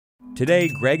Today,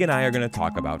 Greg and I are going to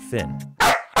talk about Finn.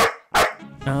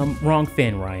 Wrong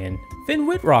Finn, Ryan. Finn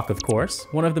Wittrock, of course,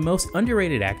 one of the most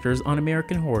underrated actors on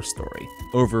American Horror Story.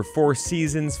 Over 4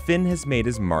 seasons, Finn has made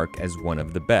his mark as one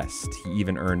of the best. He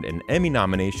even earned an Emmy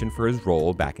nomination for his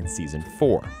role back in season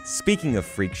 4. Speaking of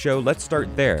freak show, let's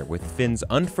start there with Finn's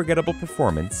unforgettable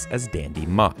performance as Dandy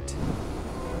Mott.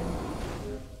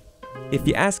 If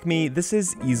you ask me, this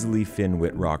is easily Finn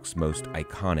Wittrock's most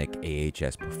iconic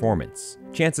AHS performance.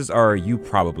 Chances are you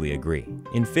probably agree.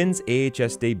 In Finn's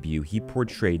AHS debut, he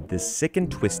portrayed the sick and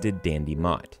twisted Dandy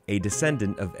Mott, a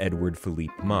descendant of Edward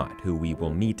Philippe Mott, who we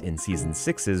will meet in season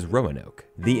 6's Roanoke.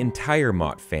 The entire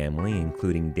Mott family,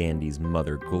 including Dandy's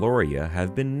mother Gloria,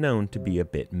 have been known to be a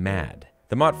bit mad.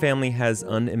 The Mott family has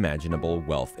unimaginable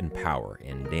wealth and power,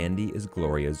 and Dandy is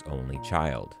Gloria's only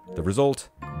child. The result?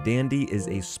 Dandy is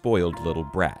a spoiled little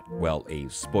brat, well, a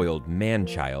spoiled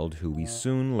man-child who we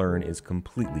soon learn is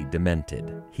completely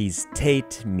demented. He's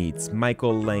Tate meets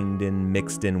Michael Langdon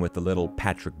mixed in with a little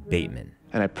Patrick Bateman.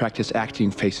 And I practice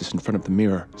acting faces in front of the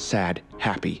mirror. Sad,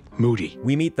 happy, moody.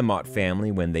 We meet the Mott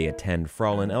family when they attend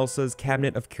Fraulein Elsa's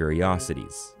Cabinet of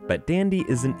Curiosities. But Dandy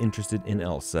isn't interested in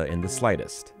Elsa in the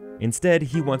slightest. Instead,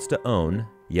 he wants to own,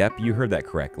 yep, you heard that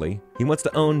correctly, he wants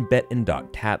to own Bet and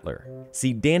Dot Tatler.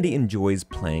 See, Dandy enjoys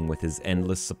playing with his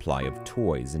endless supply of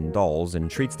toys and dolls and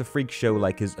treats the freak show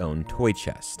like his own toy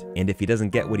chest. And if he doesn't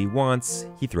get what he wants,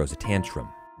 he throws a tantrum.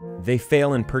 They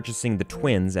fail in purchasing the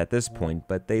twins at this point,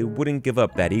 but they wouldn't give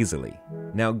up that easily.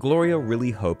 Now, Gloria really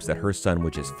hopes that her son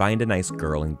would just find a nice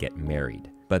girl and get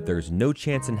married, but there's no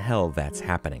chance in hell that's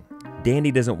happening.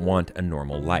 Dandy doesn't want a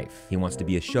normal life. He wants to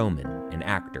be a showman, an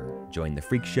actor, join the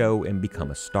freak show, and become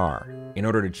a star. In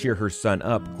order to cheer her son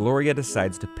up, Gloria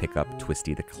decides to pick up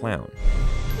Twisty the Clown.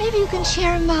 Maybe you can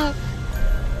cheer him up.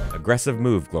 Aggressive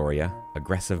move, Gloria.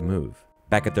 Aggressive move.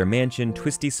 Back at their mansion,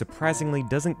 Twisty surprisingly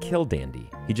doesn't kill Dandy.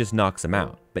 He just knocks him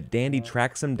out. But Dandy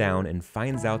tracks him down and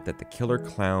finds out that the killer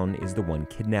clown is the one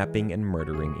kidnapping and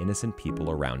murdering innocent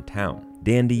people around town.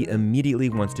 Dandy immediately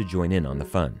wants to join in on the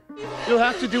fun. You'll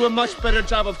have to do a much better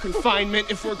job of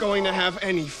confinement if we're going to have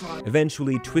any fun.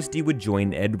 Eventually, Twisty would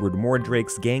join Edward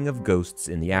Mordrake's gang of ghosts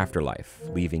in the afterlife,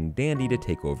 leaving Dandy to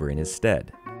take over in his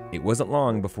stead. It wasn't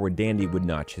long before Dandy would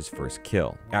notch his first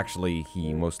kill. Actually,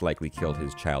 he most likely killed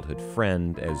his childhood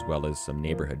friend as well as some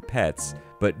neighborhood pets,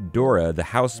 but Dora, the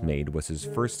housemaid, was his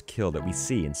first kill that we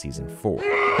see in season 4.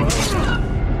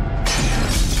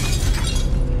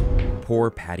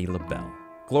 Poor Patti LaBelle.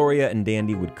 Gloria and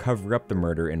Dandy would cover up the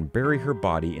murder and bury her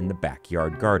body in the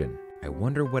backyard garden. I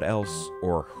wonder what else,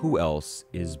 or who else,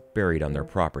 is buried on their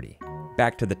property.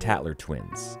 Back to the Tatler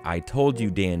twins. I told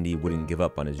you Dandy wouldn't give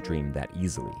up on his dream that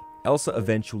easily. Elsa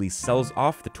eventually sells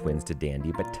off the twins to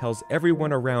Dandy, but tells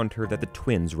everyone around her that the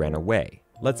twins ran away.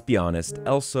 Let's be honest,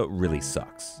 Elsa really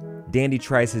sucks. Dandy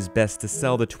tries his best to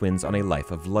sell the twins on a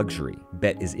life of luxury.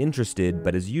 Bet is interested,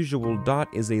 but as usual, Dot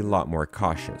is a lot more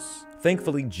cautious.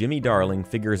 Thankfully, Jimmy Darling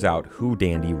figures out who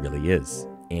Dandy really is,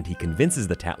 and he convinces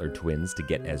the Tatler twins to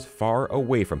get as far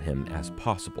away from him as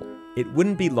possible. It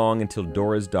wouldn't be long until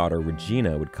Dora's daughter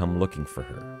Regina would come looking for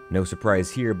her. No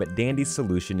surprise here, but Dandy's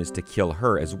solution is to kill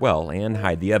her as well and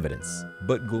hide the evidence.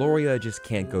 But Gloria just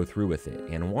can't go through with it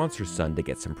and wants her son to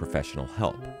get some professional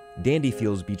help. Dandy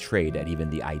feels betrayed at even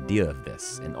the idea of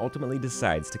this and ultimately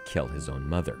decides to kill his own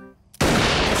mother.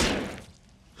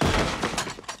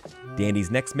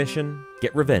 Dandy's next mission?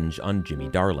 Get revenge on Jimmy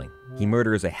Darling. He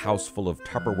murders a house full of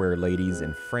Tupperware ladies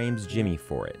and frames Jimmy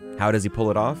for it. How does he pull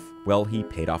it off? Well, he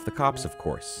paid off the cops, of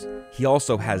course. He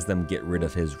also has them get rid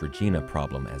of his Regina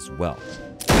problem as well.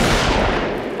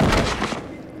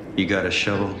 You got a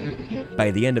shovel?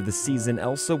 By the end of the season,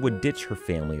 Elsa would ditch her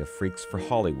family of freaks for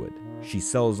Hollywood. She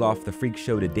sells off the freak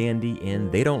show to Dandy,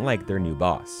 and they don't like their new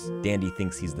boss. Dandy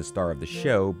thinks he's the star of the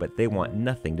show, but they want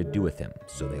nothing to do with him,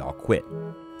 so they all quit.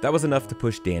 That was enough to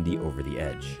push Dandy over the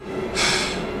edge.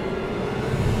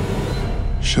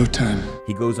 Showtime.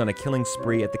 He goes on a killing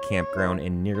spree at the campground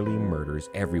and nearly murders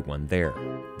everyone there.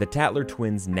 The Tatler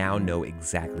twins now know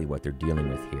exactly what they're dealing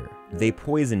with here. They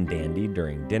poison Dandy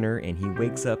during dinner and he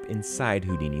wakes up inside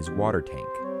Houdini's water tank.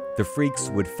 The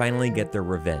freaks would finally get their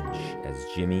revenge as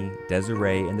Jimmy,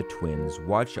 Desiree, and the twins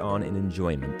watch on in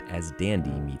enjoyment as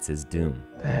Dandy meets his doom.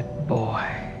 That boy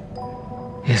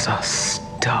is a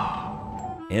star.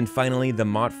 And finally, the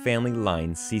Mott family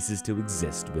line ceases to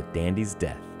exist with Dandy's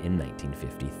death in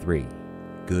 1953.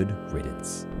 Good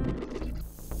riddance.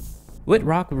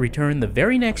 Wittrock would return the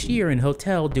very next year in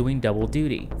Hotel doing double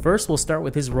duty. First, we'll start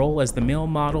with his role as the male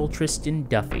model Tristan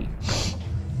Duffy.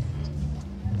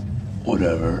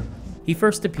 Whatever. He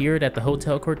first appeared at the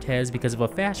Hotel Cortez because of a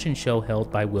fashion show held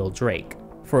by Will Drake.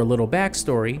 For a little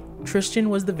backstory, Tristan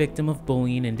was the victim of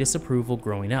bullying and disapproval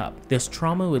growing up. This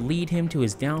trauma would lead him to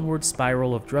his downward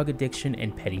spiral of drug addiction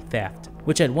and petty theft,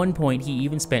 which at one point he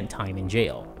even spent time in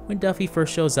jail. When Duffy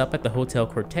first shows up at the Hotel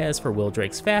Cortez for Will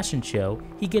Drake's fashion show,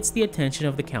 he gets the attention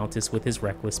of the Countess with his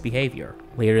reckless behavior.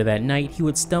 Later that night, he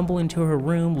would stumble into her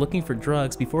room looking for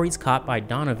drugs before he's caught by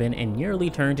Donovan and nearly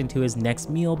turned into his next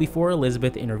meal before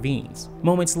Elizabeth intervenes.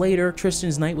 Moments later,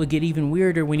 Tristan's night would get even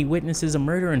weirder when he witnesses a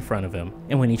murder in front of him,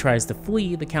 and when he tries to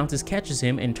flee, the Countess catches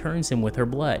him and turns him with her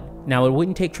blood. Now, it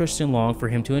wouldn't take Tristan long for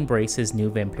him to embrace his new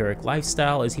vampiric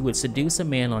lifestyle, as he would seduce a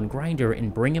man on Grindr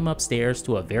and bring him upstairs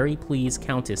to a very pleased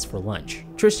Countess for lunch.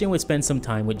 Tristan would spend some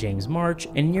time with James March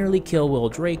and nearly kill Will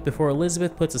Drake before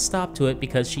Elizabeth puts a stop to it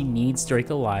because she needs Drake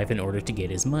alive in order to get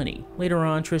his money. Later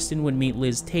on, Tristan would meet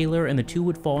Liz Taylor and the two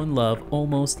would fall in love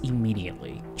almost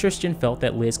immediately. Tristan felt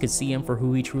that Liz could see him for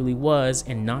who he truly was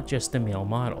and not just a male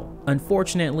model.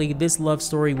 Unfortunately, this love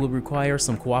story would require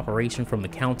some cooperation from the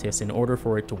Countess in order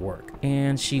for it to work,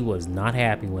 and she was not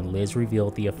happy when Liz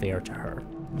revealed the affair to her.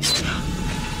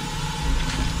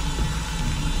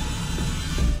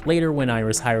 Later, when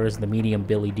Iris hires the medium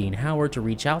Billy Dean Howard to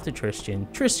reach out to Tristan,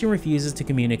 Tristan refuses to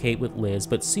communicate with Liz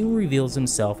but soon reveals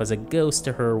himself as a ghost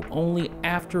to her only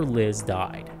after Liz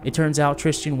died. It turns out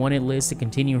Tristan wanted Liz to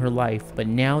continue her life, but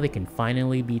now they can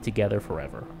finally be together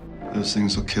forever. Those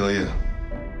things will kill you.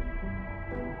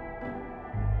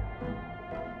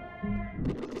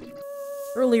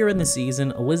 Earlier in the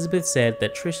season, Elizabeth said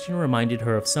that Tristan reminded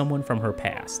her of someone from her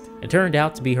past. It turned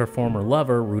out to be her former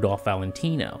lover, Rudolph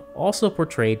Valentino, also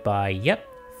portrayed by, yep,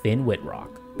 Finn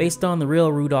Wittrock. Based on the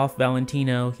real Rudolph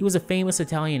Valentino, he was a famous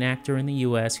Italian actor in the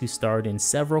US who starred in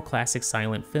several classic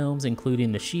silent films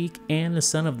including The Sheik and The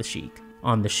Son of the Sheik.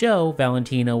 On the show,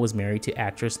 Valentino was married to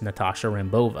actress Natasha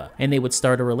Rambova, and they would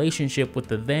start a relationship with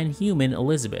the then human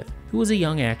Elizabeth, who was a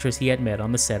young actress he had met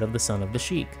on the set of The Son of the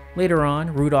Sheik. Later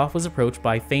on, Rudolph was approached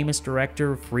by famous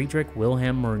director Friedrich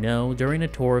Wilhelm Murnau during a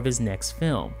tour of his next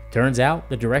film. Turns out,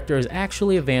 the director is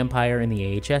actually a vampire in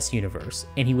the AHS universe,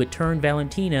 and he would turn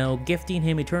Valentino, gifting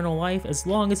him eternal life as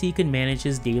long as he could manage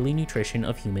his daily nutrition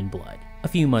of human blood. A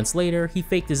few months later, he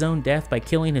faked his own death by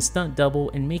killing his stunt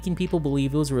double and making people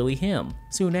believe it was really him.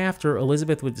 Soon after,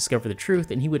 Elizabeth would discover the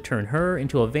truth and he would turn her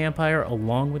into a vampire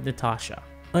along with Natasha.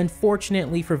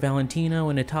 Unfortunately for Valentino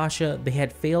and Natasha, they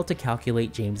had failed to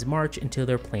calculate James March into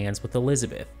their plans with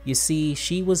Elizabeth. You see,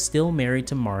 she was still married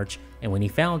to March, and when he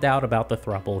found out about the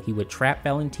throuple, he would trap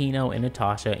Valentino and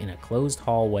Natasha in a closed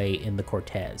hallway in the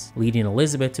Cortez, leading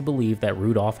Elizabeth to believe that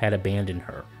Rudolph had abandoned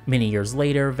her. Many years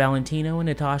later, Valentino and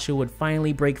Natasha would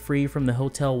finally break free from the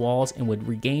hotel walls and would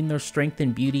regain their strength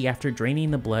and beauty after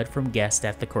draining the blood from guests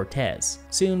at the Cortez.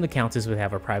 Soon, the Countess would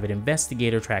have a private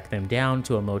investigator track them down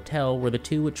to a motel where the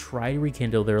two would try to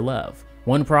rekindle their love.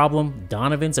 One problem,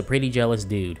 Donovan's a pretty jealous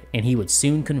dude, and he would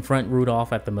soon confront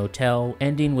Rudolph at the motel,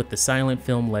 ending with the silent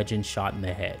film legend shot in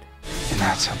the head. You're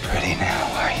not so pretty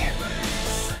now, are you?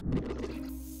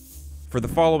 For the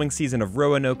following season of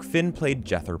Roanoke, Finn played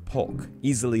Jether Polk,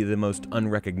 easily the most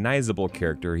unrecognizable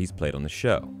character he's played on the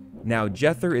show. Now,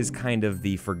 Jether is kind of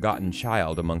the forgotten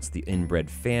child amongst the inbred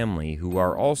family who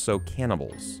are also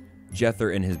cannibals.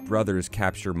 Jether and his brothers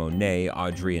capture Monet,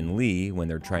 Audrey, and Lee when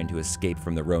they're trying to escape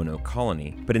from the Roanoke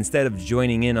colony, but instead of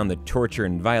joining in on the torture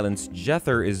and violence,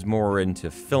 Jether is more into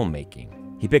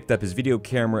filmmaking. He picked up his video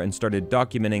camera and started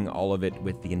documenting all of it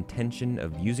with the intention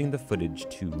of using the footage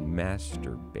to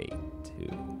masturbate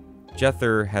to.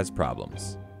 Jether has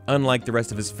problems. Unlike the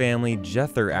rest of his family,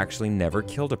 Jether actually never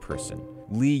killed a person.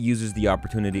 Lee uses the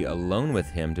opportunity alone with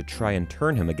him to try and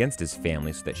turn him against his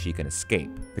family so that she can escape.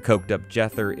 The coked up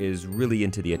Jether is really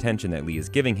into the attention that Lee is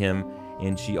giving him,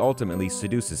 and she ultimately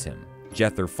seduces him.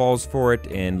 Jether falls for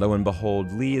it, and lo and behold,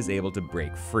 Lee is able to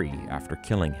break free after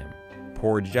killing him.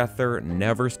 Poor Jether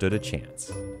never stood a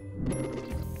chance.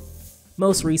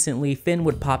 Most recently, Finn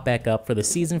would pop back up for the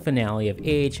season finale of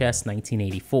AHS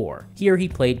 1984. Here he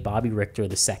played Bobby Richter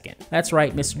II. That's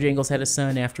right, Mr. Jingles had a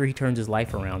son after he turned his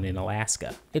life around in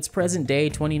Alaska. It's present day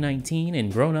 2019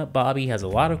 and grown-up Bobby has a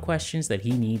lot of questions that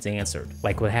he needs answered,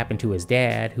 like what happened to his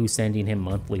dad, who's sending him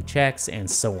monthly checks, and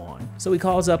so on. So he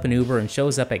calls up an Uber and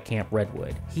shows up at Camp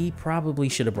Redwood. He probably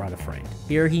should have brought a friend.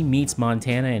 Here he meets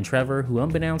Montana and Trevor, who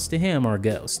unbeknownst to him are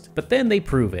ghosts. But then they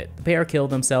prove it. The pair kill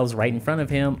themselves right in front of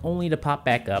him, only to pop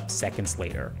back up seconds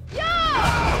later.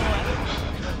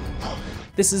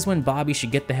 This is when Bobby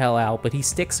should get the hell out, but he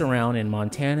sticks around and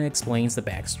Montana explains the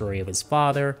backstory of his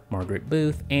father, Margaret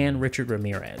Booth, and Richard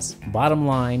Ramirez. Bottom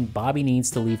line, Bobby needs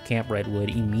to leave Camp Redwood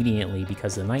immediately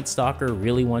because the Night Stalker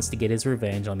really wants to get his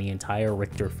revenge on the entire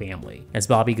Richter family. As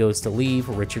Bobby goes to leave,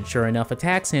 Richard sure enough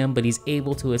attacks him, but he's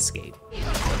able to escape.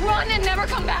 Run and never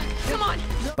come back. Come on.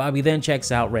 Bobby then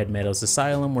checks out Red Meadows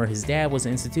Asylum where his dad was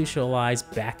institutionalized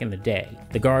back in the day.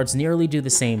 The guards nearly do the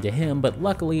same to him, but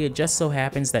luckily it just so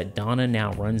happens that Donna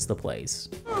now runs the place.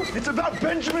 It's about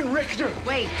Benjamin Richter.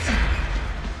 Wait.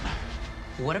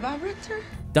 What about Richter?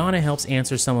 Donna helps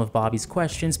answer some of Bobby's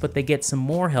questions, but they get some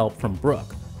more help from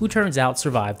Brooke, who turns out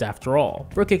survived after all.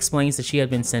 Brooke explains that she had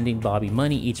been sending Bobby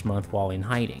money each month while in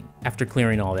hiding. After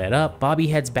clearing all that up, Bobby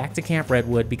heads back to Camp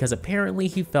Redwood because apparently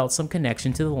he felt some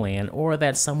connection to the land or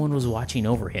that someone was watching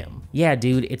over him. Yeah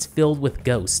dude, it's filled with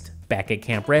ghosts. Back at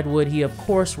Camp Redwood, he of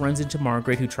course runs into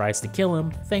Margaret who tries to kill him.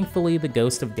 Thankfully, the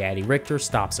ghost of Daddy Richter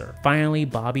stops her. Finally,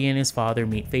 Bobby and his father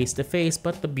meet face to face,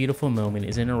 but the beautiful moment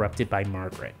is interrupted by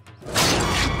Margaret.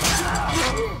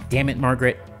 Damn it,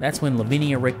 Margaret. That's when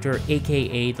Lavinia Richter,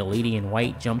 aka the Lady in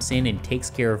White, jumps in and takes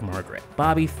care of Margaret.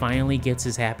 Bobby finally gets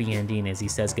his happy ending as he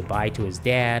says goodbye to his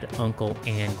dad, uncle,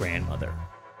 and grandmother.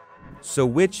 So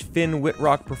which Finn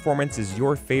Wittrock performance is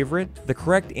your favorite? The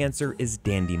correct answer is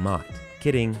Dandy Mott.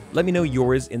 Kidding. Let me know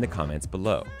yours in the comments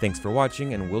below. Thanks for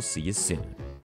watching and we'll see you soon.